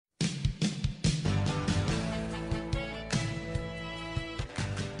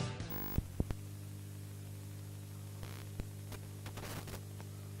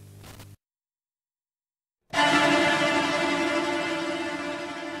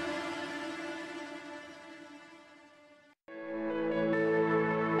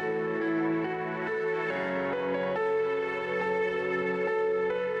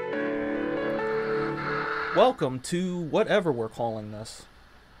Welcome to whatever we're calling this.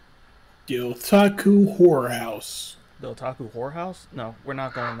 The Otaku Horror House. The Otaku Whorehouse? No, we're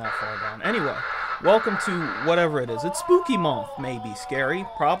not going that far down. Anyway, welcome to whatever it is. It's spooky month, maybe. Scary,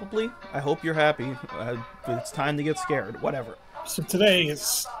 probably. I hope you're happy. It's time to get scared. Whatever. So today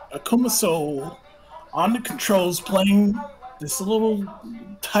is Akuma Soul on the controls playing this little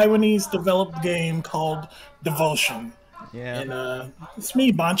Taiwanese developed game called Devotion. Yeah. And it's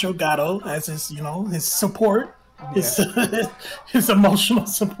me, BanchoGato, as his support. His, Yeah. his emotional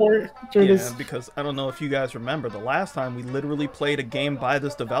support through Yeah, this. because I don't know if you guys remember, the last time we literally played a game by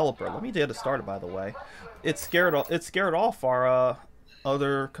this developer. Let me get it started, by the way. It scared off our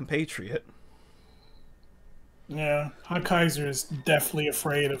other compatriot. Yeah, Kaiser is definitely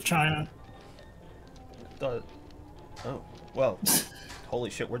afraid of China. Oh, well, holy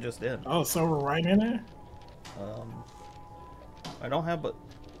shit, we're just in. Oh, so we're right in there? I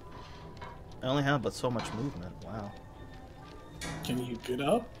only have but so much movement. Wow. Can you get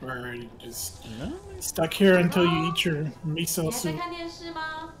up, or are you just No. stuck here until you eat your miso soup?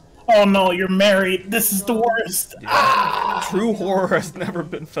 Oh no, you're married. This is the worst. Yeah. True horror has never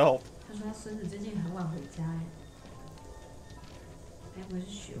been felt.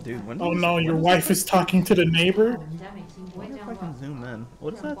 Dude, when Oh no, your wife is talking to the neighbor. I wonder if I can zoom in.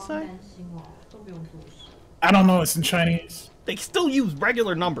 What does that say? I don't know. It's in Chinese. They still use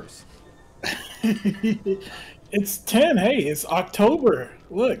regular numbers. It's 10. Hey, it's October.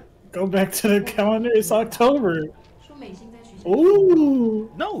 Look, go back to the calendar. It's October.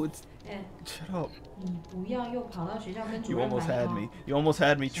 Ooh. No, it's. Shut up. You almost had me. You almost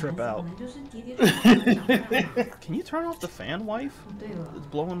had me trip out. Can you turn off the fan, wife? It's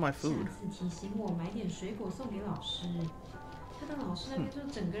blowing my food.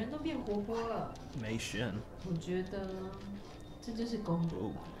 Mei Shin. Ooh.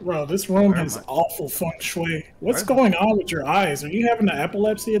 Bro, this room has awful feng shui. What's going on with your eyes? Are you having an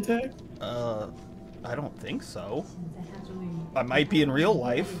epilepsy attack? I don't think so. I might be in real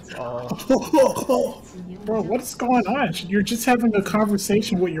life. Bro, what's going on? You're just having a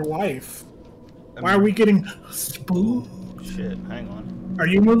conversation with your wife. Why are we getting spooked? Shit, hang on. Are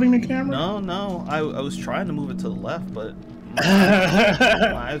you moving the camera? No. I was trying to move it to the left, but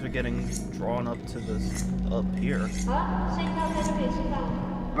my eyes are getting drawn up to this up here.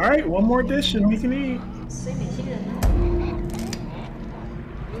 Alright, one more dish and we can eat.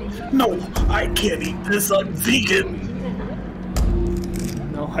 No, I can't eat this. I'm vegan.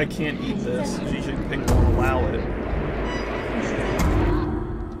 No, I can't eat this. Xi Jinping won't allow it.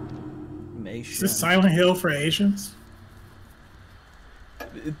 Is this Silent Hill for Asians?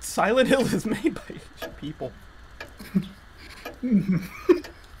 Silent Hill is made by Asian people. What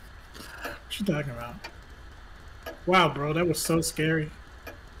you talking about? Wow, bro, that was so scary.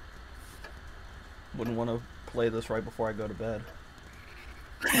 Wouldn't want to play this right before I go to bed.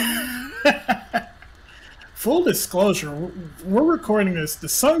 Full disclosure, we're recording this. The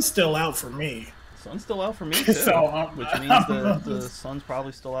sun's still out for me. The sun's still out for me too, So, which means the sun's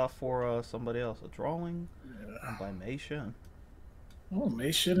probably still out for somebody else. A drawing by Mei Shin. Oh,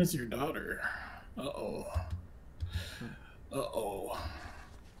 Mei Shin is your daughter. Uh-oh. Uh-oh.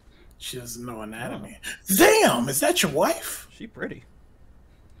 She doesn't know anatomy. Oh. Damn, is that your wife? She pretty.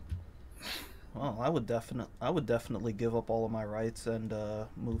 Well, I would definitely give up all of my rights and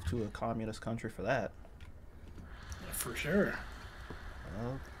move to a communist country for that. Yeah, for sure.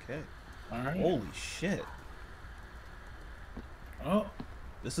 Okay. All right. Holy shit. Oh.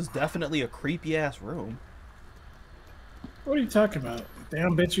 This is definitely a creepy ass room. What are you talking about?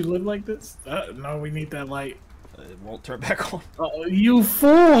 Damn, bitch, you live like this? No, we need that light. It won't turn back on. Oh, you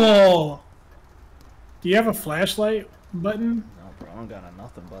fool! Do you have a flashlight button? No, bro, I don't got a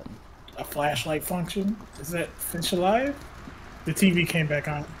nothing button. A flashlight function? Is that fish alive? The TV came back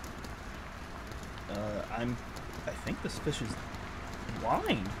on. I think this fish is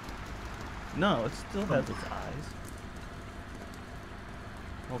blind. No, it still has its eyes.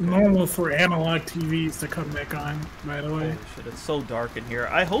 Okay. Normal for analog TVs to come back on, by the way. Holy shit, it's so dark in here.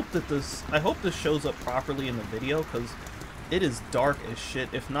 I hope this shows up properly in the video, because it is dark as shit,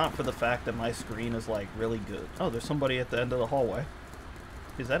 if not for the fact that my screen is like really good. Oh, there's somebody at the end of the hallway.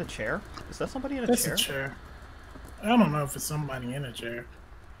 Is that a chair? Is that somebody in a chair? That's a chair. I don't know if it's somebody in a chair.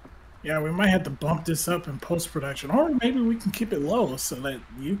 Yeah, we might have to bump this up in post-production, or maybe we can keep it low so that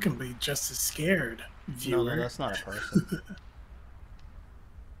you can be just as scared, viewer. No, that's not a person.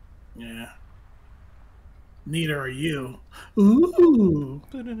 Yeah. Neither are you. Ooh.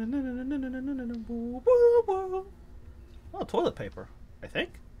 Oh, toilet paper, I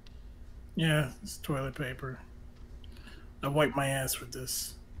think. Yeah, it's toilet paper. I wipe my ass with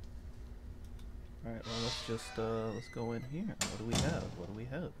this. Alright, well, let's just, let's go in here. What do we have? What do we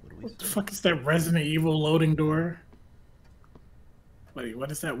have? What do we What the see? fuck is that Resident Evil loading door? Wait,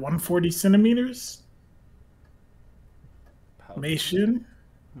 what is that? 140 centimeters? Pouch. Mation?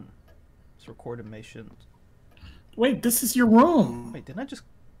 It's recorded Mation. Wait, this is your room. Wait, didn't I just...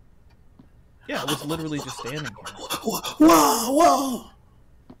 Yeah, I was literally just standing here. Whoa!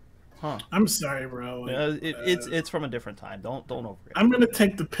 Huh. I'm sorry, bro. It's from a different time. Don't overreact. I'm gonna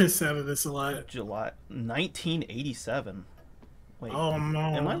take the piss out of this a lot. July 1987. Wait. Oh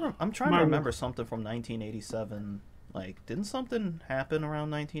no. I'm trying to remember something from 1987. Like, didn't something happen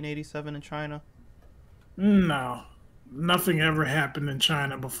around 1987 in China? No. Nothing ever happened in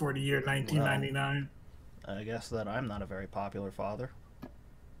China before the year 1999. Well, I guess that I'm not a very popular father.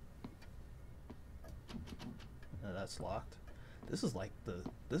 That's locked. This is like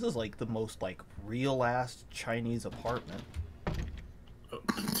the most like real ass Chinese apartment.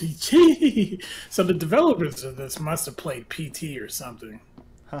 So the developers of this must have played PT or something.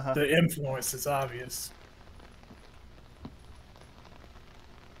 The influence is obvious.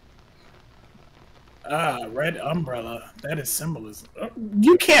 Red umbrella. That is symbolism.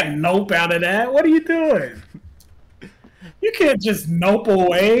 You can't nope out of that. What are you doing? You can't just nope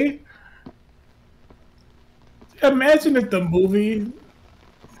away. Imagine if the movie...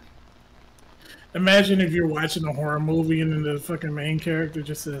 Imagine if you're watching a horror movie and then the fucking main character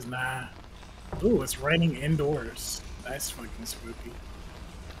just says, nah. Ooh, it's raining indoors. That's fucking spooky.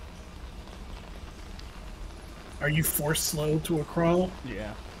 Are you forced slow to a crawl?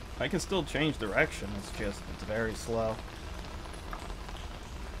 Yeah. I can still change direction. It's very slow.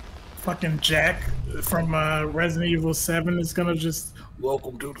 Fucking Jack from Resident Evil 7 is gonna just...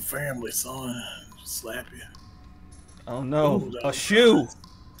 Welcome to the family, son. Just slap you. Oh no, Ooh, a shoe!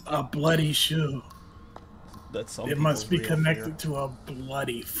 A bloody shoe. That's It must be connected to a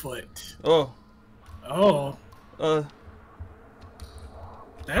bloody foot. Oh. Oh.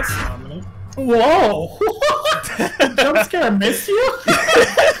 That's ominous. Whoa! The jump scare missed you?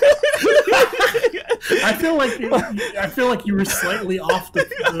 I feel like you were slightly off the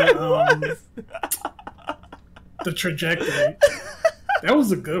trajectory. That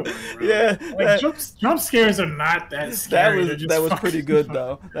was a good one, bro. Yeah. Like, jump scares are not that scary. That was pretty good,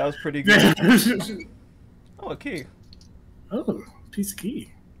 though. That was pretty good. Oh, a key. Oh, piece of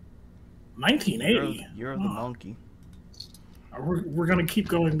key. 1980. You're the monkey. We're gonna keep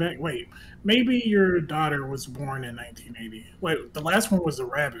going back. Wait, maybe your daughter was born in 1980. Wait, the last one was a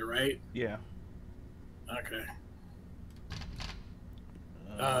rabbit, right? Yeah. Okay.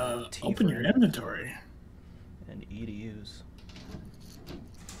 Open your inventory. And E to use.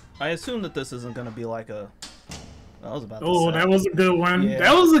 I assume that this isn't gonna be like a. I was about to say. That was a good one. Yeah.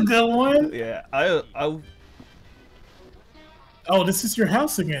 That was a good one. Yeah, Oh, this is your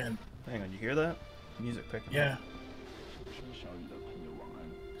house again. Hang on, you hear that? Music picking Yeah. up.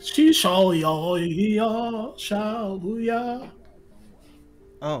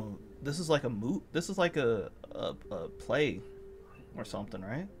 Oh, this is like a This is like a play or something,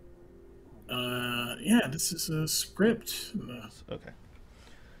 right? Yeah, this is a script. Okay.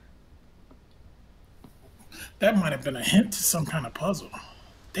 That might have been a hint to some kind of puzzle.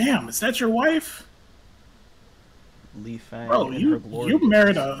 Damn, is that your wife? Li Fang. Bro, you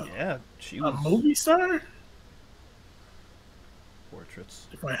married she a was movie star? portraits.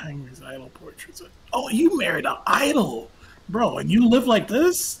 If I hang these idol portraits. Oh, you married an idol, bro, and you live like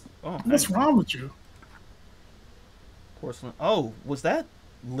this? Oh, what's wrong with you? Porcelain. Oh, was that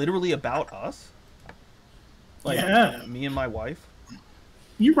literally about us? Like, yeah, me and my wife.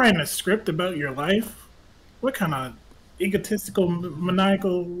 You writing a script about your life? What kind of egotistical,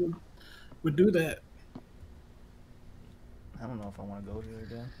 maniacal would do that? I don't know if I want to go here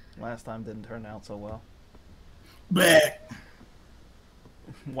again. Last time didn't turn out so well. Back.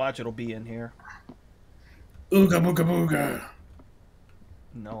 Watch, it'll be in here. Ooga booga booga.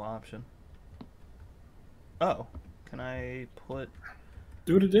 No option. Oh, can I put...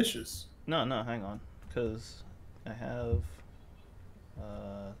 Do the dishes. No, hang on. Because I have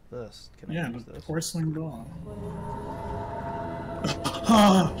this. Can I use this? Porcelain doll.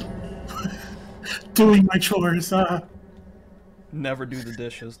 Doing my chores. Never do the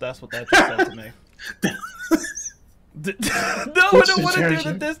dishes. That's what that just said to me. No, I don't want to do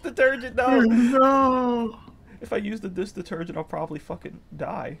the dish detergent. No. No. If I use the dish detergent, I'll probably fucking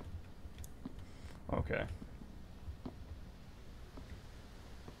die. Okay.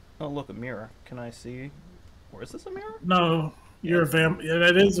 Oh, look, a mirror. Can I see? Or is this a mirror? No. You're a vamp. Yeah,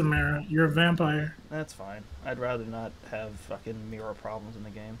 that is a mirror. You're a vampire. That's fine. I'd rather not have fucking mirror problems in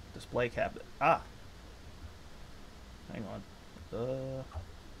the game. Display cabinet. Ah. Hang on.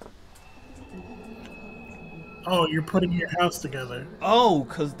 Oh, you're putting your house together. Oh,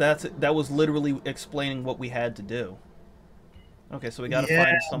 because that was literally explaining what we had to do. Okay, so we gotta Yeah.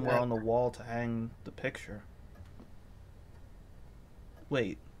 find somewhere on the wall to hang the picture.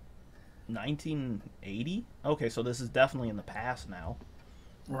 Wait, 1980? Okay, so this is definitely in the past now.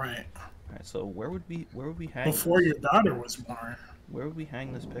 Right. Alright, so where would we hang Before this? your daughter was born. Where would we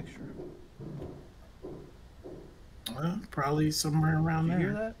hang this picture? Well, probably somewhere around Did you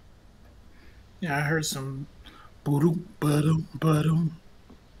there. hear that? Yeah, I heard some boodoo, boodoo, boodoo.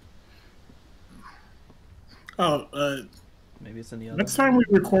 Oh, Maybe it's in the other next room. time we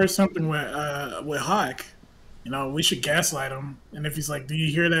record something with Hawk, you know, we should gaslight him. And if he's like, "Do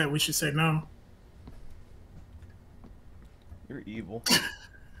you hear that?" we should say no. You're evil.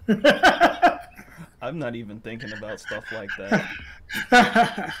 I'm not even thinking about stuff like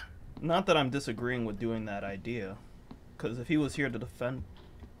that. Not that I'm disagreeing with doing that idea, because if he was here to defend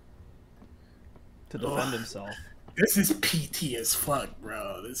himself. This is PT as fuck,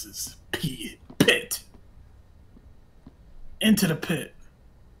 bro. This is pit. Into the pit.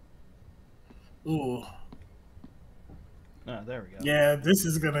 Ooh. Ah, there we go. Yeah, this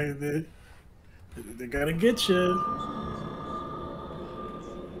is gonna. They're gonna get you.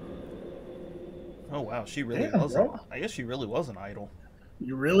 Oh wow, she really Damn, was. bro. I guess she really was an idol.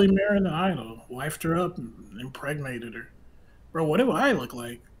 You really married an idol. Wifed her up and impregnated her. Bro, what do I look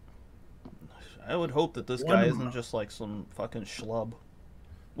like? I would hope that this What guy am isn't I? just like some fucking schlub.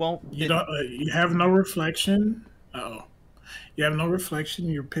 Well, You don't. You have no reflection. Uh-oh. You have no reflection.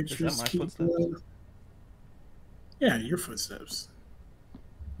 Your is pictures that my keep. footsteps? Yeah, your footsteps.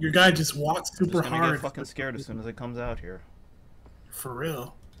 Your guy just walks I'm super just gonna hard. get fucking scared as soon as it comes out here. For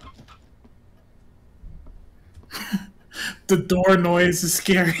real. The door noise is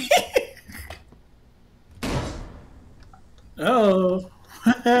scary. Oh.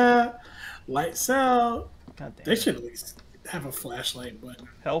 Lights out. God damn. They should at least have a flashlight button.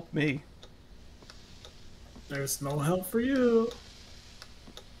 Help me. There's no help for you.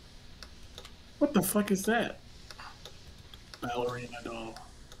 What the fuck is that? Ballerina doll.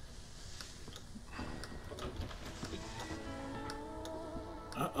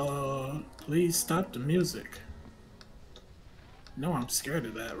 Uh-oh. Please stop the music. No, I'm scared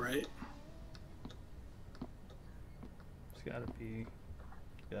of that, right? It's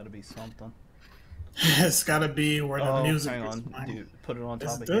gotta be something. It's gotta be where the music hang is on, playing. dude. Put it on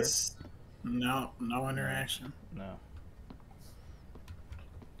top Is of this? No, no interaction. here. No.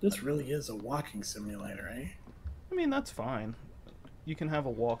 This really is a walking simulator, eh? I mean, that's fine. You can have a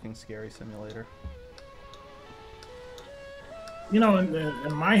walking scary simulator. You know,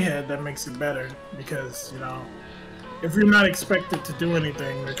 in my head, that makes it better because, you know, if you're not expected to do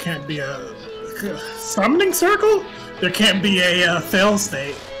anything, there can't be a summoning circle? There can't be a fail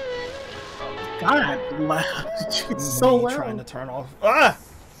state. God, loud. It's so Me loud. trying to turn off. Ah!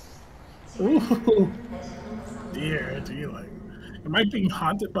 Ooh. Dear, do you like... Am I being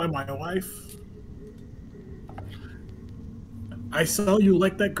haunted by my wife? I saw you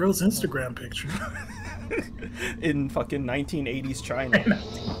like that girl's Instagram picture. In fucking 1980s China.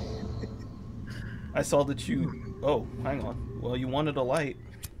 I saw that you... Oh, hang on. Well, you wanted a light.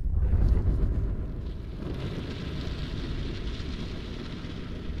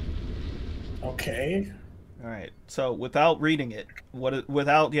 Okay. Alright, so without reading it,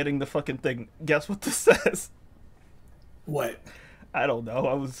 without getting the fucking thing, guess what this says? What? I don't know,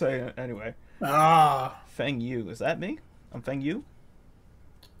 I was saying anyway. Ah. Feng Yu, is that me? I'm Feng Yu?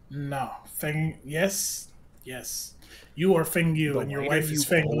 No. Feng... Yes. Yes. You are Feng Yu, and your wife is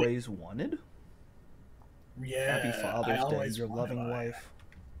Feng Li. always wanted? Yeah. Happy I Father's Day, always your wanted loving that. wife.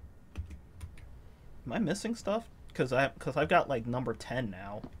 Am I missing stuff? Because I've got like number 10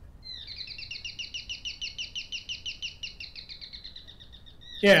 now.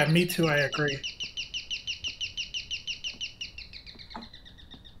 Yeah, me too, I agree.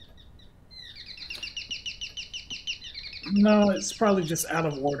 No, it's probably just out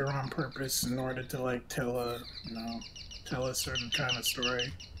of order on purpose in order to like tell a certain kind of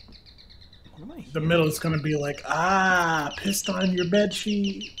story. What am I hearing? The middle is gonna be like, pissed on your bed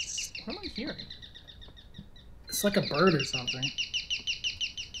sheets. What am I hearing? It's like a bird or something.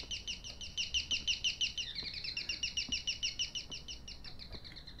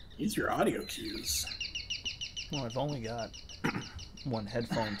 Use your audio cues. Well, I've only got one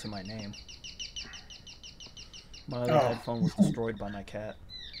headphone to my name. My other headphone was destroyed by my cat.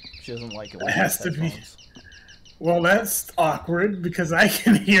 She doesn't like it when It I has use to be. headphones. Well, that's awkward because I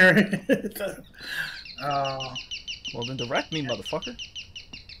can hear it. Well, then direct me, motherfucker.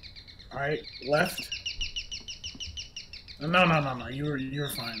 Alright, left. No. You were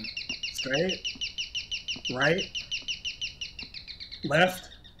fine. Straight. Right. Left.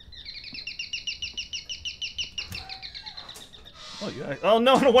 Oh, yeah. Oh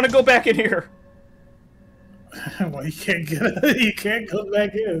no, I don't want to go back in here. Well, you can't you can't go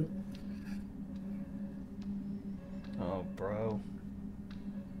back in. Oh, bro.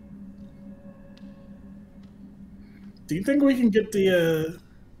 Do you think we can get the,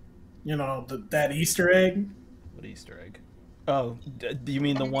 you know, that Easter egg? What Easter egg? Oh, do you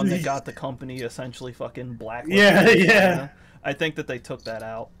mean the one that got the company essentially fucking blacklisted? Yeah, yeah. I think that they took that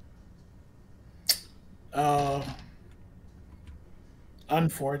out.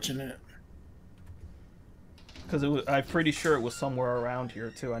 Unfortunate. Because I'm pretty sure it was somewhere around here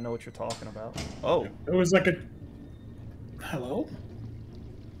too. I know what you're talking about. Oh. It was like a. Hello.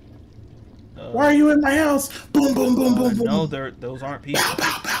 Why are you in my house? Boom, boom, boom, boom, boom. No, those aren't people. Pow,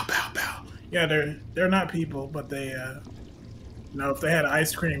 pow, pow, pow, pow. Yeah, they're not people, but they. You know, if they had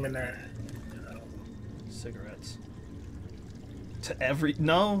ice cream in there. You know. Cigarettes. To every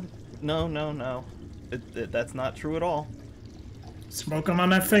no. That's not true at all. Smoke them on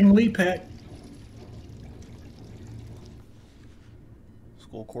that Feng Li pack.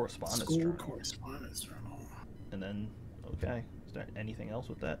 School correspondence. School correspondence journal. And then, okay. Is there anything else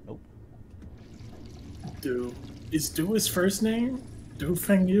with that? Nope. Is Du his first name? Du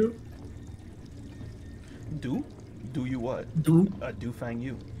Feng Yu? Du? Do you what? Du? Du Fang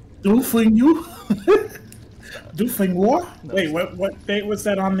Yu. Du Feng Yu? Du Feng War? No, wait, what date was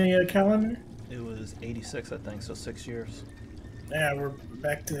that on the calendar? It was 86, I think, so 6 years. Yeah,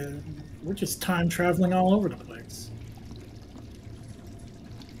 we're just time traveling all over the place.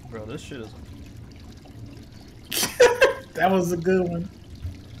 Bro, this shit is... That was a good one.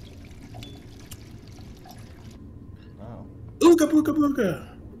 Wow. Ooga booga booga.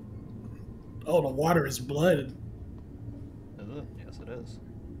 Oh, the water is blood. Is it? Yes, it is.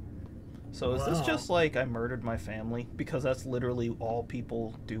 So is this just like I murdered my family? Because that's literally all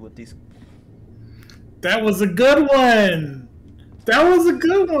people do with these... That was a good one! That was a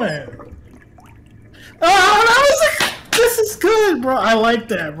good one! Oh, this is good, bro. I like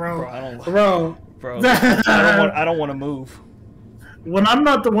that, bro. I don't want to move. When I'm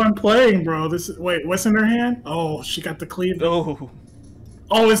not the one playing, bro. Wait, what's in her hand? Oh, she got the cleaver.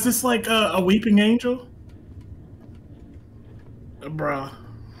 Oh, is this like a weeping angel? Bro,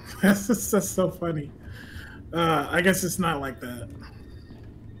 that's so funny. I guess it's not like that.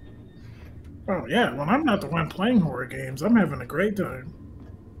 Oh yeah, when I'm not the one playing horror games, I'm having a great time.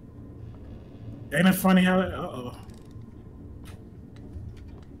 Ain't it funny how? Uh-oh.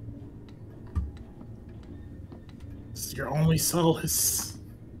 It's your only solace.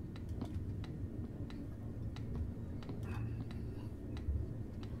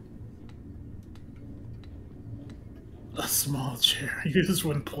 A small chair used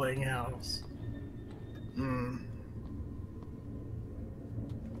when playing house.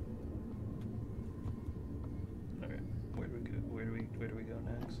 Okay, where do we go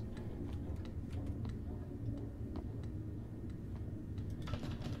next?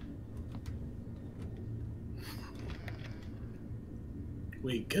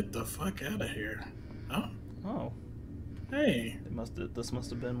 Wait, get the fuck out of here. Oh. Oh. Hey. This must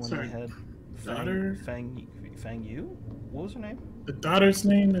have been when Sorry. they had Fang Yu? What was her name? The daughter's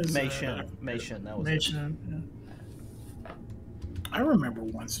name is Mei Shin. Mei Shin, that was Mei it. Shin, yeah. I remember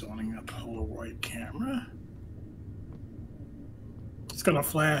once owning a Polaroid camera. It's gonna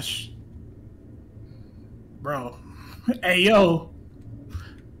flash. Bro. Hey yo.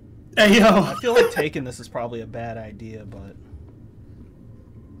 Hey yo. I feel like taking this is probably a bad idea, but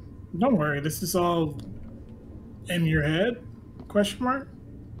don't worry, this is all in your head? Question mark?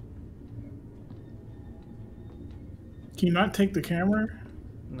 Can you not take the camera?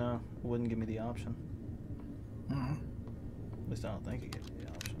 no, it wouldn't give me the option. Mm-hmm. At least I don't think it gives me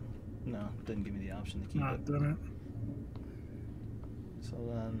the option. No, it didn't give me the option to keep Not it. doing it. So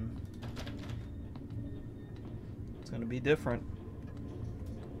then it's gonna be different.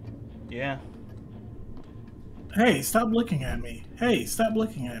 Yeah. Hey, stop looking at me. Hey, stop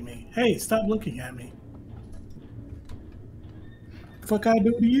looking at me. Hey, stop looking at me. Fuck I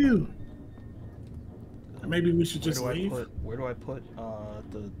do to you? Maybe we should just leave. Where do I put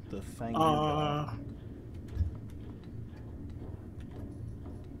the Fang Yu?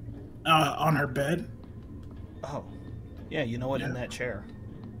 On her bed. Oh, yeah. You know what? In that chair.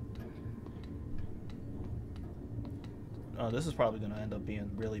 Oh, this is probably going to end up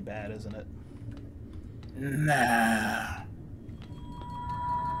being really bad, isn't it? Nah.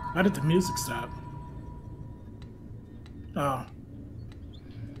 Why did the music stop? Oh.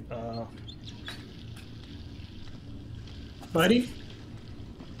 Buddy?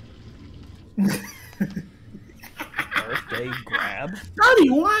 birthday grab.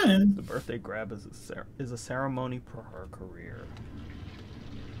 Taiwain. The birthday grab is a ceremony for her career.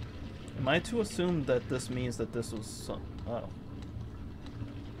 Am I to assume that this means that this was some... Oh.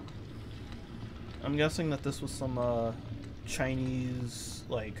 I'm guessing that this was some, Chinese,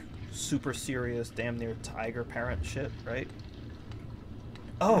 like, super serious, damn near tiger parent shit, right?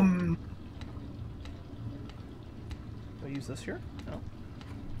 Oh! Do I use this here? No.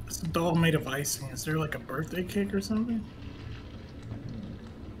 It's a doll made of icing. Is there, like, a birthday cake or something?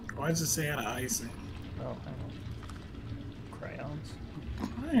 Why does it say out of icing? Oh, hang on. Crayons.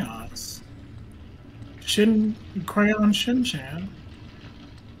 Crayons. Crayon Shin-chan.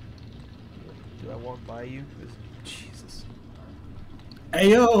 Do I walk by you? Jesus.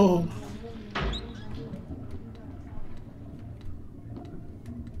 Ayo!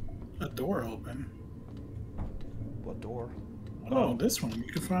 A door open. What door? Oh, this one.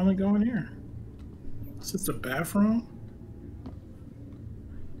 You can finally go in here. Is this a bathroom?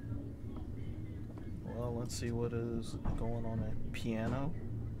 Well, let's see what is going on at piano.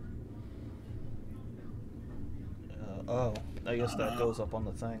 Oh, I guess that goes up on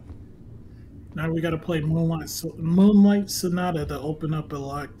the thing. Now we gotta play Moonlight Sonata to open up a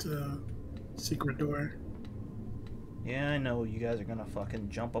locked secret door. Yeah, I know you guys are gonna fucking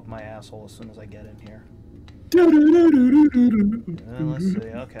jump up my asshole as soon as I get in here. Let's see,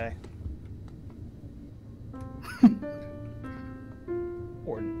 okay.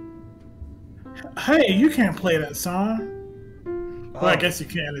 Or... Hey, you can't play that song. Oh. Well, I guess you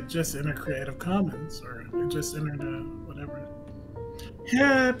can. It just enter Creative Commons, or it just enter the whatever.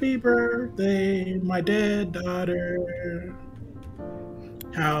 Happy birthday, my dead daughter.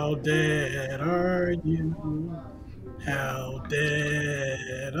 How dead are you? How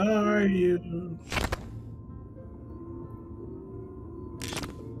dead are you?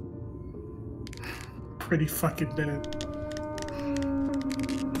 Pretty fucking dead.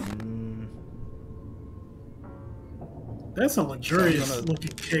 That's a luxurious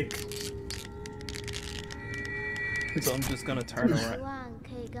looking cake. So I'm just gonna turn around.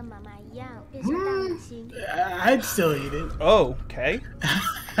 I'd still eat it. Oh, okay.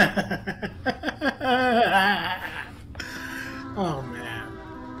 Oh man,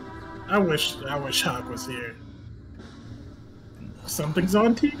 I wish Hawk was here. Something's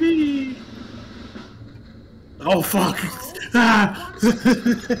on TV. Oh fuck!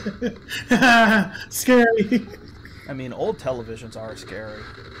 Scary. I mean, old televisions are scary.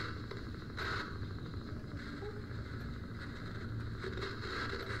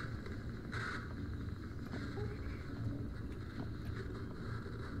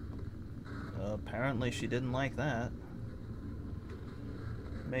 Apparently she didn't like that.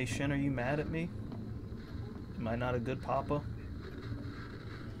 Mei Shin, are you mad at me? Am I not a good papa?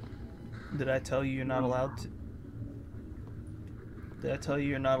 Did I tell you you're not allowed to... Did I tell you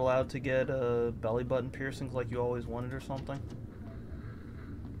you're not allowed to get belly button piercings like you always wanted or something?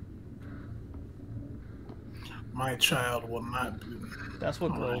 My child will not be... That's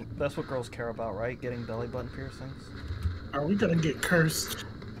what girls care about, right? Getting belly button piercings? Are we gonna get cursed?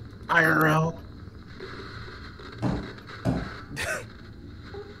 IRL?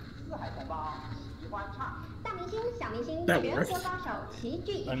 That worked.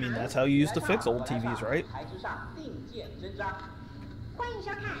 I mean, that's how you used to fix old TVs, right?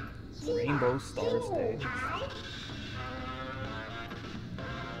 Rainbow Star Stage.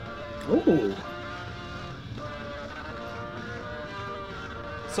 Ooh.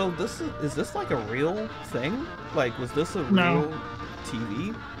 So is this like a real thing? Like, was this a real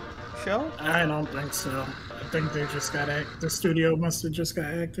TV show? I don't think so. I think they just got the studio must have just got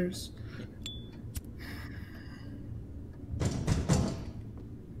actors.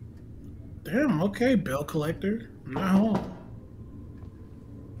 Damn, okay, bill collector. Not home.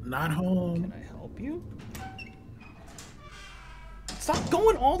 Not home. Can I help you? Stop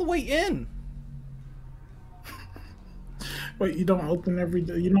going all the way in! Wait, you don't open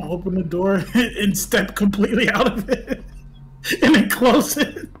you don't open the door and step completely out of it and then close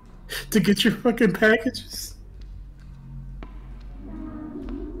it to get your fucking packages?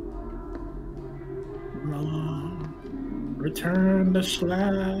 Return the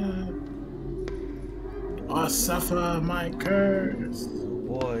slab or suffer my curse. Oh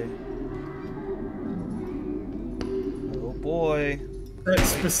boy. Oh boy. That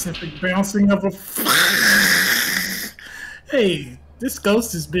specific bouncing of a... Hey, this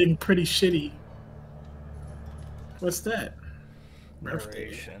ghost is being pretty shitty. What's that?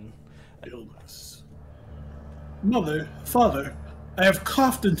 Narration. Illness. Mother, father, I have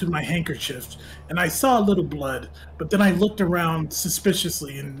coughed into my handkerchief, and I saw a little blood, but then I looked around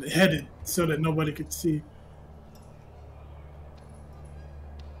suspiciously and headed so that nobody could see.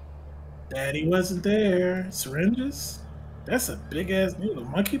 Daddy wasn't there. Syringes? That's a big ass needle.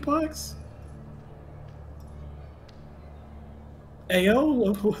 Monkeypox? Hey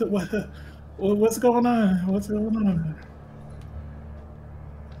yo, what's going on? What's going on?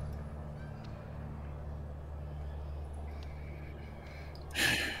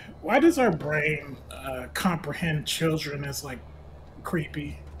 Why does our brain comprehend children as like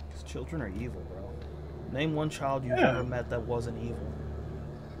creepy? Because children are evil, bro. Name one child you've Yeah, ever met that wasn't evil.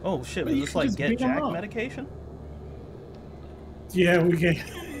 Oh shit, but was you this can like just get beat them jacked up. medication? Yeah, we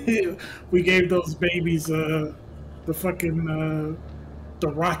gave we gave those babies the fucking the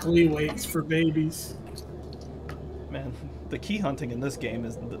Rock Lee weights for babies. Man, the key hunting in this game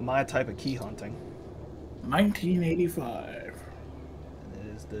is my type of key hunting. 1985. And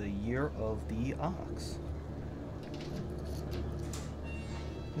it is the year of the ox.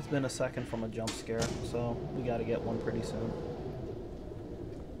 It's been a second from a jump scare, so we gotta get one pretty soon.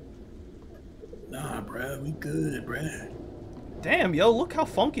 Nah, bruh, we good, bruh. Damn, yo, look how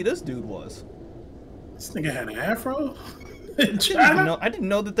funky this dude was. This nigga had an afro in China. I didn't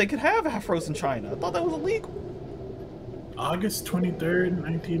know that they could have afros in China. I thought that was illegal. August 23rd,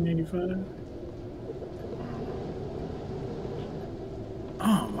 1985.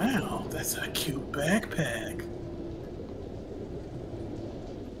 Oh, wow, that's a cute backpack.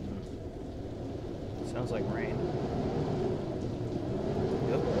 Sounds like rain.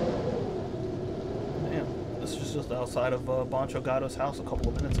 Yep. Damn, this is just outside of BanchoGato's house a couple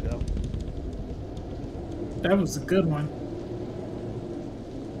of minutes ago. That was a good one.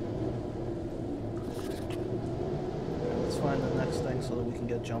 Let's find the next thing so that we can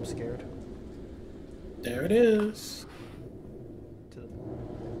get jump scared. There it is.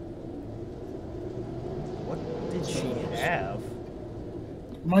 What did she have?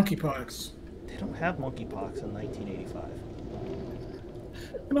 Monkeypox. They don't have monkeypox in 1985.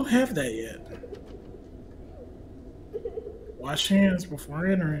 I don't have that yet. Wash hands before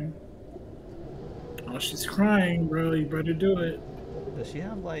entering. Oh, she's crying, bro. You better do it. Does she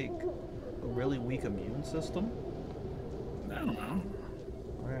have like a really weak immune system? I don't know.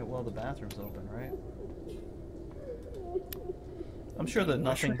 Alright, well the bathroom's open, right? I'm sure that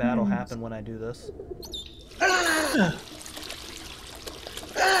nothing bad will happen when I do this. Ah!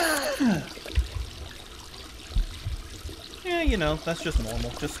 Ah! Yeah, you know, that's just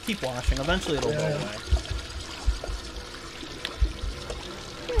normal. Just keep washing. Eventually it'll go away.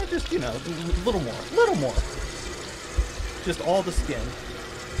 Yeah, just, you know, a little more. Little more. Just all the skin.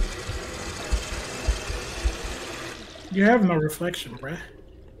 You have no reflection, bruh.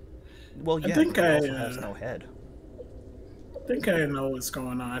 Well, yeah, I think he also has no head. I think I know what's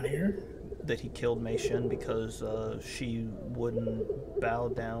going on here. That he killed Mei Shin because she wouldn't bow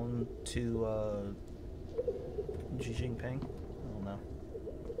down to Xi Jinping. I don't know.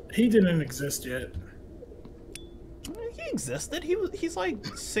 He didn't exist yet. He existed. He's like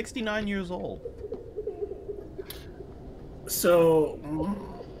 69 years old. So,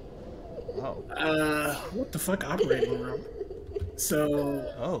 Oh. what the fuck operating room? So,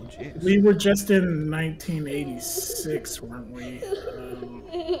 Oh, jeez. we were just in 1986, weren't we?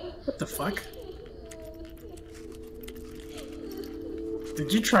 What the fuck?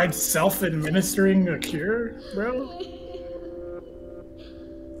 Did you try self-administering a cure, bro?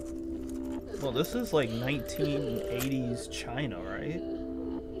 Well, this is like 1980s China, right?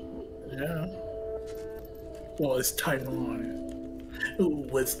 Yeah. Well, it's Taiwan.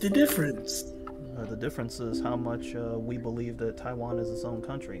 What's the difference? The difference is how much we believe that Taiwan is its own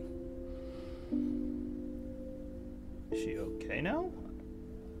country. Is she okay now?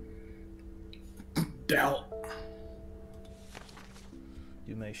 Doubt.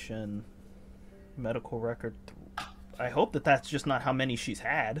 Yu Mei Shin. Medical record. I hope that that's just not how many she's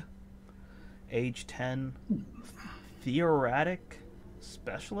had. Age 10. Theoretic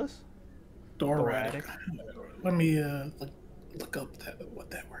specialist? Thoracic. Let me look up what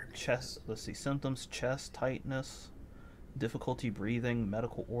that word means. Chest, let's see, symptoms: chest tightness, difficulty breathing,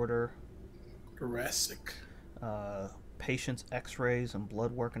 medical order, Thoracic. patient's x-rays and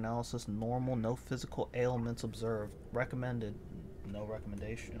blood work analysis normal, no physical ailments observed, recommended, no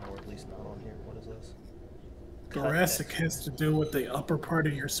recommendation, or at least not on here. What is this? Thoracic has to do with the upper part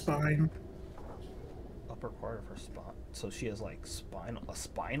of your spine. Upper part of her spine. So she has like a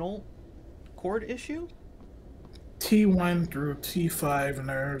spinal cord issue? T1 through T5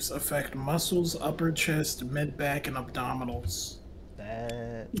 nerves affect muscles, upper chest, mid-back, and abdominals.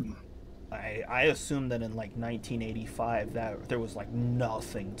 That I assume that in like 1985 that there was like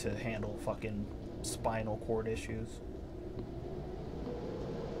nothing to handle fucking spinal cord issues.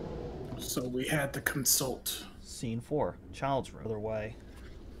 So we had to consult. Scene 4, child's room. Other way.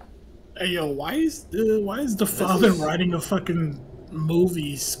 Hey yo, why is the father writing a fucking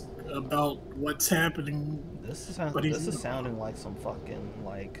movies about what's happening? This is sounding like some fucking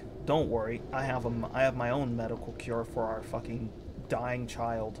like. Don't worry, I have my own medical cure for our fucking dying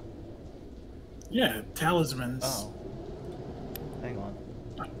child. Yeah, talismans. Oh, hang on.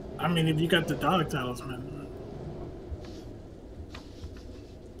 I mean, if you got the dog talisman.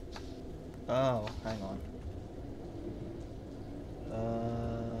 Oh, hang on.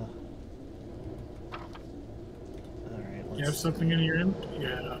 Alright, let's... You have something in your end?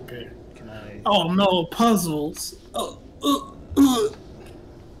 Yeah, okay. Can I... Oh no, puzzles! I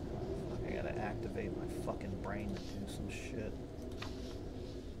gotta activate my fucking brain to do some shit.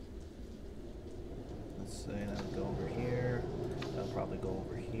 Let's see, that would go over here. That'll probably go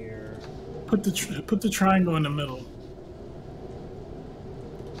over here. Put the triangle in the middle.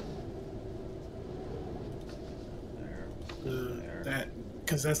 There. That,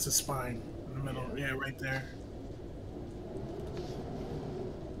 because that's the spine in the middle. Yeah, right there.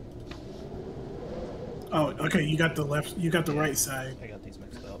 Oh, okay. You got the left. You got the right side. I got these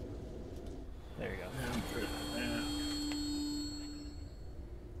mixed up. There you go. Yeah.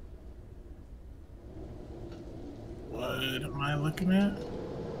 What am I looking at?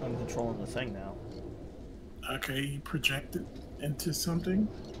 I'm controlling the thing now. Okay, you project it into something.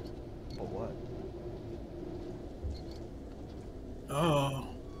 But what? Oh.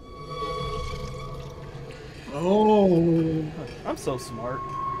 Oh. I'm so smart.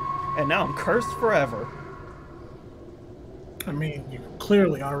 And now I'm cursed forever. I mean, you're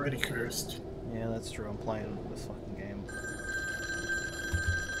clearly already cursed. Yeah, that's true. I'm playing this fucking game.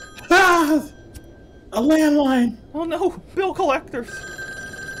 Ah! A landline! Oh no! Bill collectors!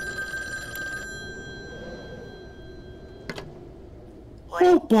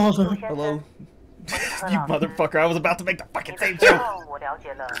 Oh, bother. Hello? You motherfucker, I was about to make the fucking same joke!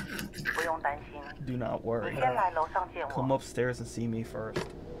 Do not worry. Come upstairs and see me first.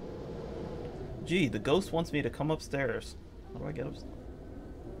 Gee, the ghost wants me to come upstairs. How do I get upstairs?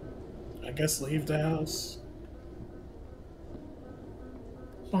 I guess leave the house.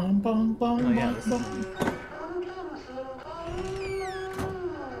 Bum, bum, bum, Oh yeah, bum.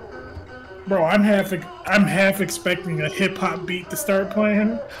 Bro, I'm half expecting a hip hop beat to start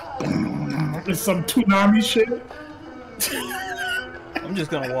playing. It's some Toonami shit. I'm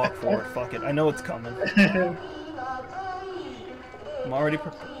just gonna walk for it, fuck it. I know it's coming. I'm already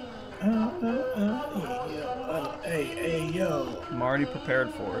hey, yo. I'm already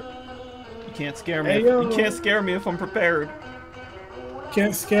prepared for it. You can't scare me. Hey, You can't scare me if I'm prepared.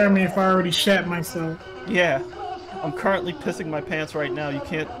 Can't scare me if I already shat myself. Yeah. I'm currently pissing my pants right now. You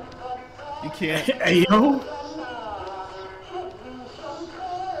can't. Hey, yo.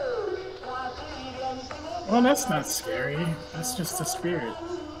 Well, that's not scary. That's just a spirit.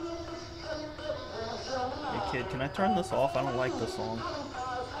 Hey kid, can I turn this off? I don't like this song.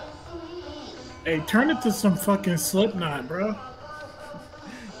 Hey, turn it to some fucking Slipknot, bro.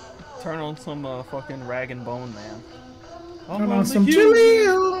 Turn on some fucking Rag and Bone Man. Turn on some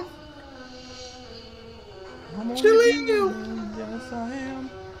Chilio. Chilio. Yes, I am.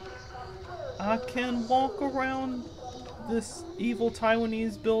 I can walk around this evil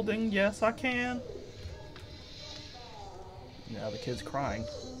Taiwanese building. Yes, I can. Now the kid's crying.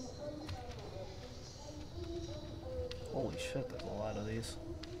 Holy shit, there's a lot of these.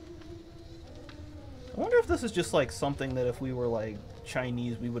 I wonder if this is just like something that if we were like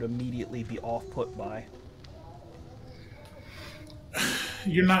Chinese, we would immediately be off-put by.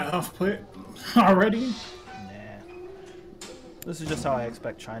 You're not off-put already? Nah. This is just how I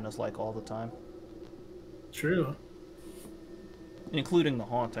expect China's like all the time. True. Including the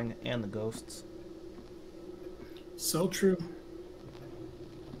haunting and the ghosts. So true.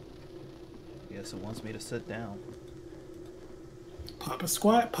 Yes, it wants me to sit down. Papa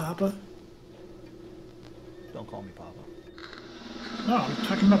squat, Papa. Don't call me Papa. No, I'm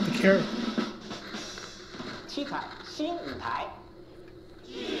talking about the character. I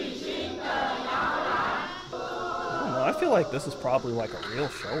don't know, I feel like this is probably like a real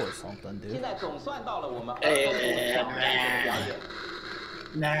show or something, dude.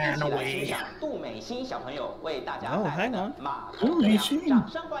 Nah, no way. Oh, hang on.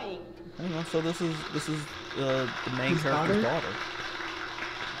 Hang on, so this is the main His character's daughter.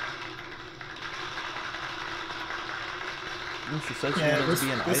 And she said she wanted to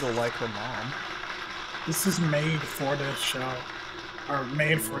be an idol like her mom. This is made for the show. Or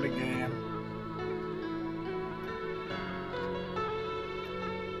made for the game.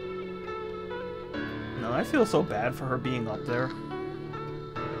 No, I feel so bad for her being up there.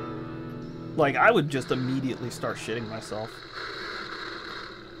 Like, I would just immediately start shitting myself.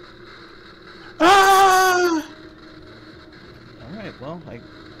 Well, hang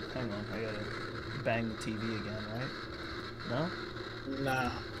on. I gotta bang the TV again, right? No?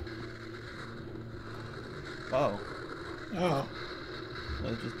 Nah. Oh. Oh.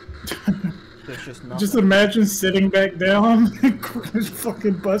 Well, there's just nothing. Just imagine sitting back down and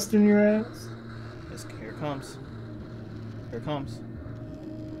fucking busting your ass. Here it comes. Here it comes.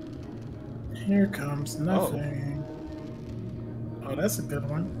 Here comes nothing. Oh, that's a good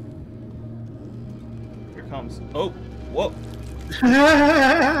one. Here it comes. Oh, whoa.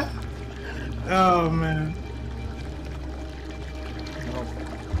 Oh, man. No.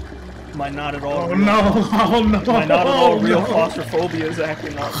 My not at all. Oh, no. Oh, no. My not at all real claustrophobia is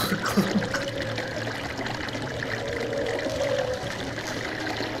acting up.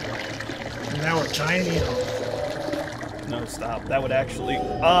 Now we're tiny. No, stop. That would actually...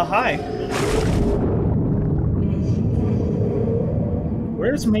 hi.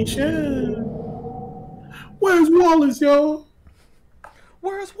 Where's Michelle? Where's Wallace, y'all?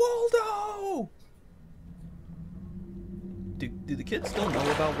 Where's Waldo? Do the kids still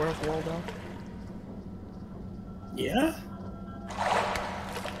know about Where's Waldo? Yeah?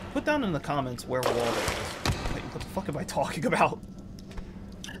 Put down in the comments where Waldo is. Wait, what the fuck am I talking about?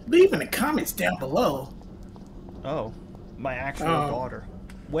 Leave in the comments down below. Oh, my actual daughter.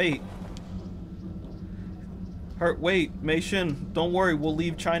 Wait. Wait, Mei Shin, don't worry, we'll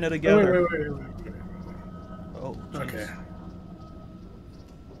leave China together. Wait. Oh, geez. Okay.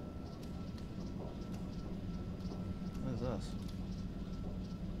 What is this?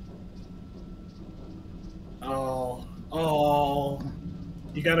 Oh.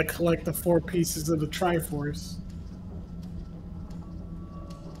 You gotta collect the 4 pieces of the Triforce.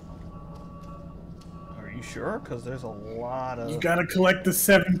 Are you sure? Because there's a lot of... You gotta collect the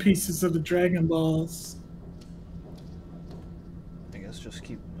 7 pieces of the Dragon Balls. I guess we'll just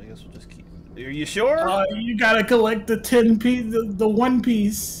keep... Are you sure? You gotta collect the 10 piece, the 1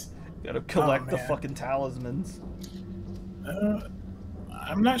 piece. You gotta collect the fucking talismans.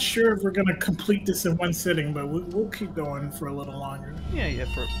 I'm not sure if we're gonna complete this in one sitting, but we'll keep going for a little longer. Yeah,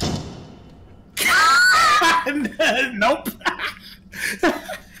 for... Nope.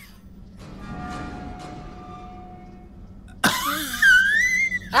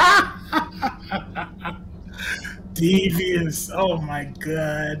 Devious. Oh my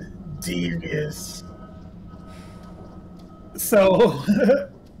god. Devious. So...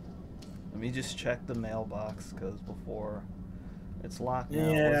 Let me just check the mailbox, because before... It's locked now.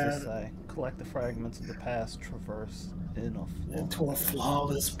 Yeah. What does it say? Collect the fragments of the past, traverse into a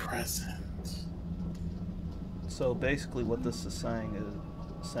flawless present. So basically what this is saying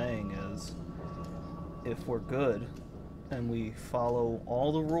is if we're good and we follow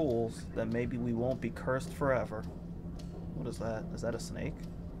all the rules, then maybe we won't be cursed forever. What is that? Is that a snake?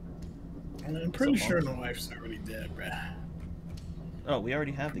 I'm pretty sure the wife's already dead, bruh. Oh, we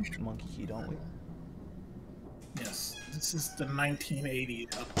already have the monkey key, don't we? Yes, this is the 1980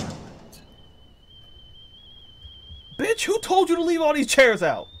 apartment. Bitch, who told you to leave all these chairs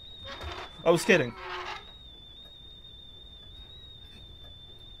out? I was kidding.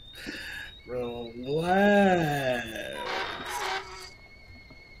 Relax.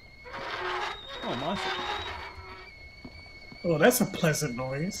 Oh, my. Oh, that's a pleasant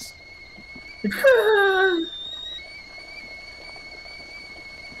noise.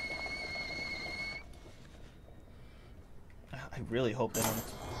 I really hope they don't.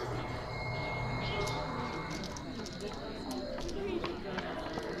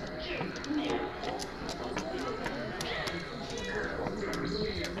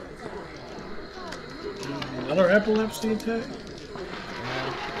 Another epilepsy attack?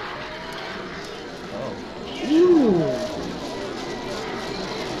 Oh. Ooh.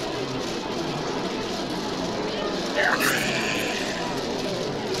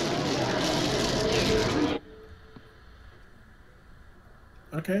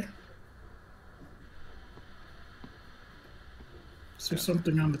 Okay. Is there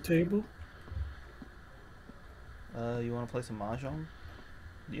something on the table? You want to play some mahjong?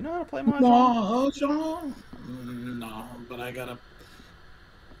 Do you know how to play mahjong? Mahjong? No, but I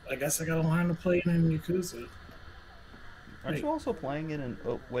guess I gotta learn to play it in Yakuza. Aren't you also playing it in...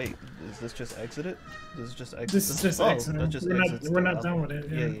 Oh, wait. Is this just exit it? This is just exit This is just exit. We're not done with it.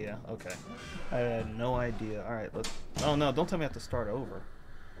 Yeah, okay. I had no idea. Alright, let's... Oh, no, don't tell me I have to start over.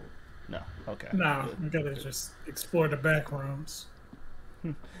 No, okay. No, we gotta just explore the back rooms.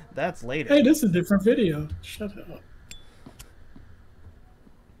 That's later. Hey, this is a different video. Shut up.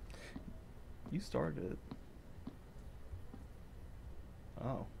 You started it.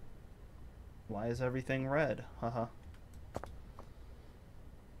 Oh. Why is everything red? Haha.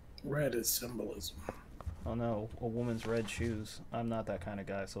 Red is symbolism. Oh no, a woman's red shoes. I'm not that kind of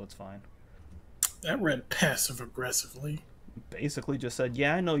guy, so it's fine. That read passive aggressively. Basically just said,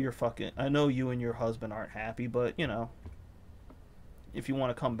 yeah, I know I know you and your husband aren't happy, but, you know, if you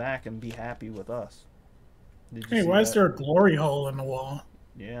want to come back and be happy with us. Did you Hey, see why is that? there a glory hole in the wall?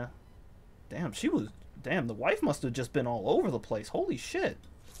 Yeah. Damn, damn, the wife must have just been all over the place. Holy shit.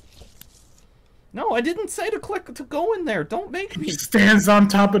 No, I didn't say to click to go in there. Don't make me. He stands on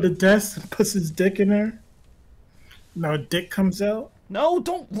top of the desk and puts his dick in there. No, dick comes out. No,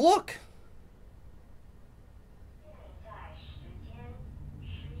 don't look.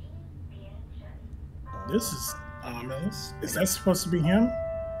 This is ominous. Is that supposed to be him?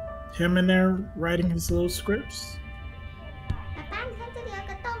 Him in there writing his little scripts?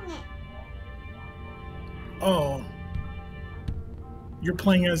 Oh. You're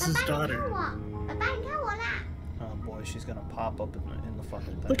playing as his daughter. Oh boy, she's gonna pop up in the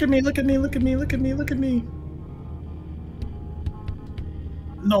fucking thing. Look at me, look at me, look at me, look at me, look at me.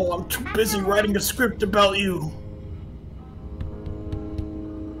 No, I'm too busy writing a script about you.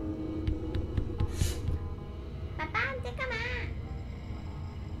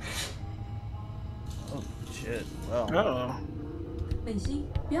 Oh shit, well. Uh-oh.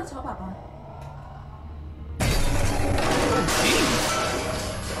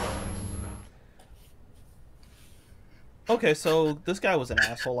 Okay, so this guy was an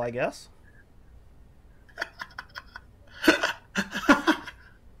asshole, I guess.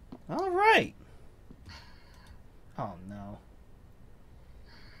 Alright. Oh no.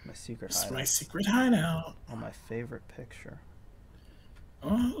 My secret hideout. My secret hideout. Oh, my favorite picture.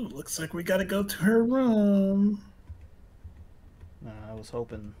 Oh, looks like we gotta go to her room. I was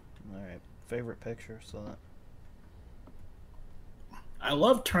hoping. Alright, favorite picture, so that. I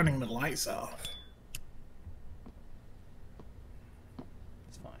love turning the lights off.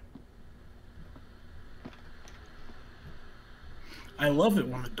 It's fine. I love it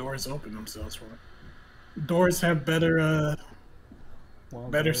when the doors open themselves for it. Doors have better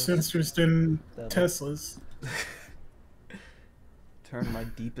better sensors than Teslas. Turn my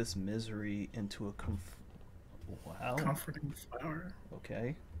deepest misery into a wow. Comforting flower.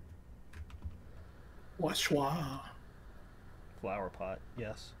 Okay. Washwa. Flower pot,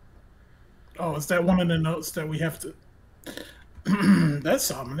 yes. Oh, is that one of the notes that we have to...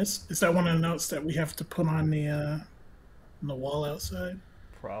 That's ominous. Is that one of the notes that we have to put on the wall outside?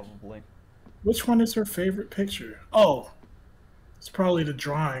 Probably. Which one is her favorite picture? Oh, it's probably the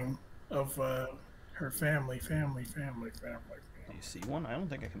drawing of her family. Do you see one? I don't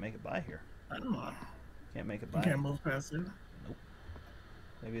think I can make it by here. I don't know. Can't make it by. You can't move past it? Nope.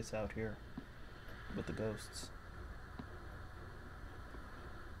 Maybe it's out here with the ghosts.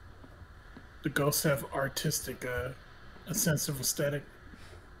 The ghosts have artistic, a sense of aesthetic.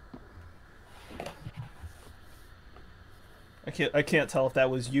 I can't tell if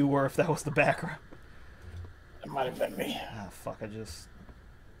that was you or if that was the background. It might have been me. Ah, fuck! I just.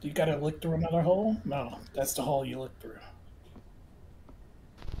 You gotta look through another hole? No, that's the hole you look through.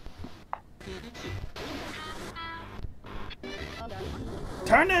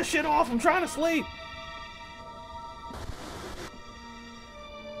 Turn that shit off! I'm trying to sleep.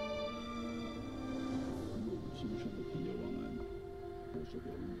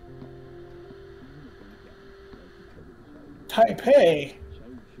 Taipei?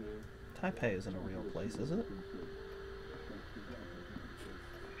 Taipei isn't a real place, is it?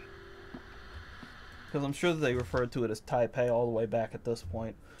 Because I'm sure that they referred to it as Taipei all the way back at this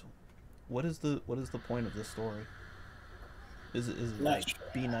point. What is the point of this story? Is it like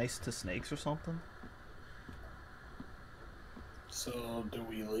be nice to snakes or something? So do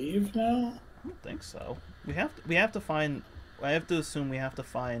we leave now? I don't think so. We have to find. I have to assume we have to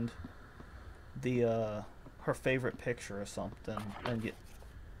find the her favorite picture or something and get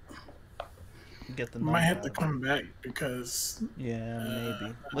the number. Might have to come back because yeah,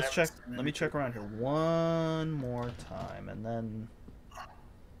 maybe. Let's check. Let me check around here one more time and then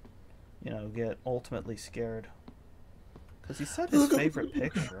get ultimately scared. Because he said his favorite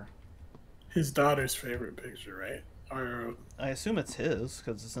picture. His daughter's favorite picture, right? Or I assume it's his,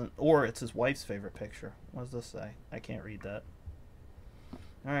 or it's his wife's favorite picture. What does this say? I can't read that.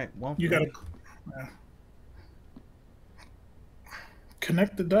 All right, well, you gotta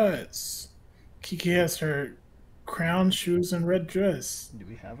connect the dots. Kiki has her crown, shoes, and red dress. Do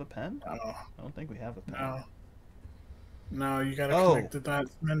we have a pen? No. I don't think we have a pen. No, you gotta connect the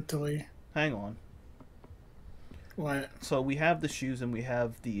dots mentally. Hang on. What? So we have the shoes and we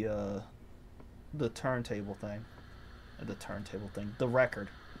have the turntable thing. The turntable thing. The record.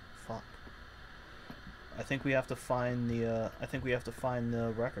 Fuck. I think we have to find the. I think we have to find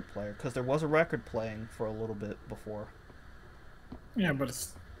the record player because there was a record playing for a little bit before. Yeah, but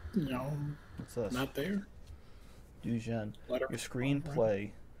it's, you know, What's this? not there. Dujen, Letter your from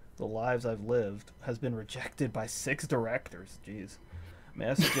screenplay, The Lives I've Lived, has been rejected by 6 directors. Jeez. May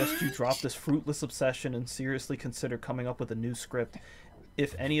I suggest you drop this fruitless obsession and seriously consider coming up with a new script?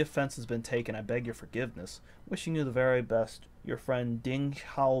 If any offense has been taken, I beg your forgiveness. Wishing you the very best. Your friend Ding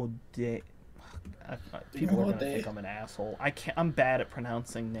Hao De. People are gonna think I'm an asshole. I'm bad at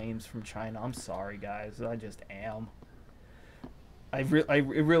pronouncing names from China. I'm sorry, guys. I just am.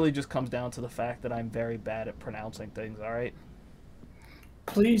 It really just comes down to the fact that I'm very bad at pronouncing things. All right.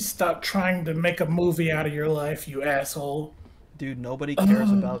 Please stop trying to make a movie out of your life, you asshole. Dude, nobody cares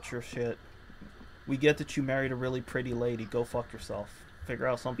about your shit. We get that you married a really pretty lady. Go fuck yourself. Figure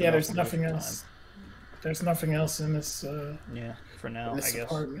out something. Yeah, else there's nothing else. There's nothing else in this. Yeah, for now, I guess.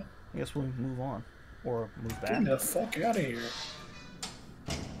 Apartment. I guess we'll move on or move back. Get the fuck out of here.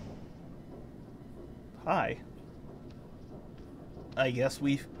 Hi. I guess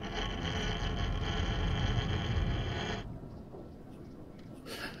we.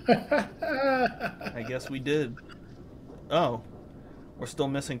 I guess we did. Oh, we're still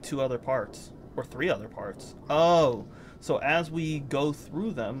missing 2 other parts or 3 other parts. Oh, so as we go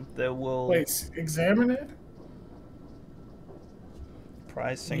through them, there will. Wait, examine it.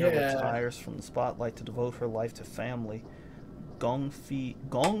 Prize singer retires from the spotlight to devote her life to family. Gong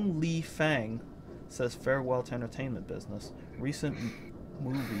Li Fang says farewell to entertainment business. Recent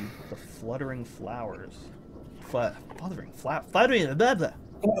movie, The Fluttering Flowers. Fluttering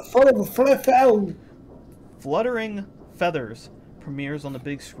Feathers premieres on the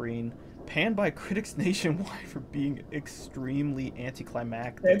big screen, panned by critics nationwide for being extremely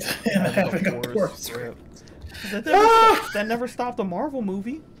anticlimactic. And having a poor script. That never stopped a Marvel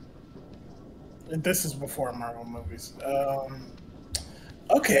movie. This is before Marvel movies.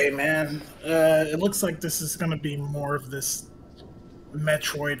 Okay, man. It looks like this is going to be more of this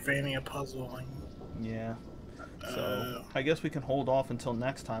Metroidvania puzzling. Yeah. So, I guess we can hold off until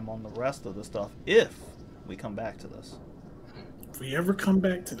next time on the rest of the stuff, if we come back to this. If we ever come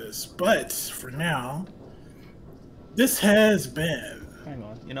back to this. But, for now, this has been... Hang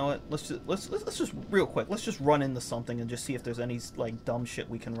on. You know what? Let's just real quick. Let's just run into something and just see if there's any like dumb shit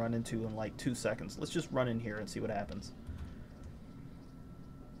we can run into in like 2 seconds. Let's just run in here and see what happens.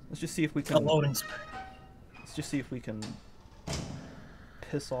 Let's just see if we can. A loading screen. Let's just see if we can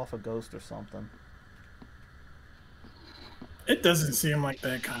piss off a ghost or something. It doesn't seem like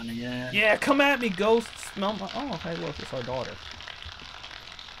that kind of game. Yeah, come at me, ghost. Smell my. Oh, hey, look, it's our daughter.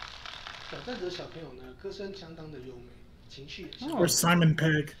 Or Simon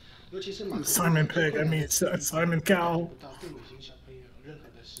Pegg. Simon Pegg, I mean Simon Cowell.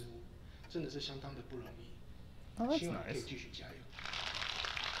 Oh, that's nice.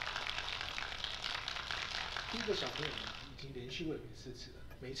 第一个小朋友呢，已经连续喂4次了，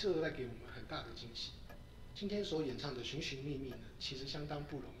每次都在给我们很大的惊喜。今天所演唱的《寻寻觅觅》呢，其实相当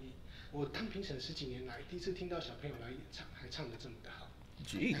不容易。我当评审10几年来，第一次听到小朋友来演唱，还唱得这么的好。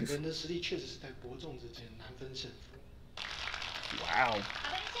两个人的实力确实是在伯仲之间，难分胜负。Wow.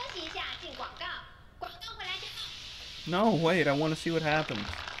 好的，休息一下，进广告。广告回来就好。No, wait, I want to see what happened.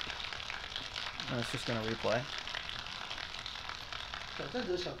 No, it's just gonna replay. 挑战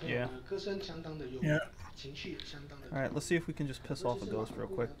者小朋友呢，歌声相当的优美，情绪也相当的。All right, let's see if we can just piss off a ghost real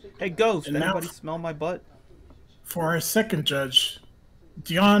quick. Hey, ghost! Anybody smell my butt? For our second judge,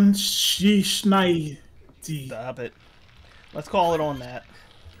 Dion Schneidy. Stop it. Let's call it on that.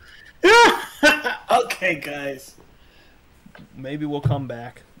 Okay, guys. Maybe we'll come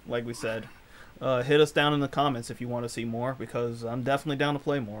back, like we said. Hit us down in the comments if you want to see more, because I'm definitely down to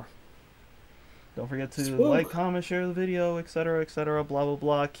play more. Don't forget to like, comment, share the video, etc., etc., blah, blah,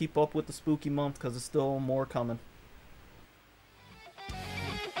 blah. Keep up with the spooky month, because there's still more coming.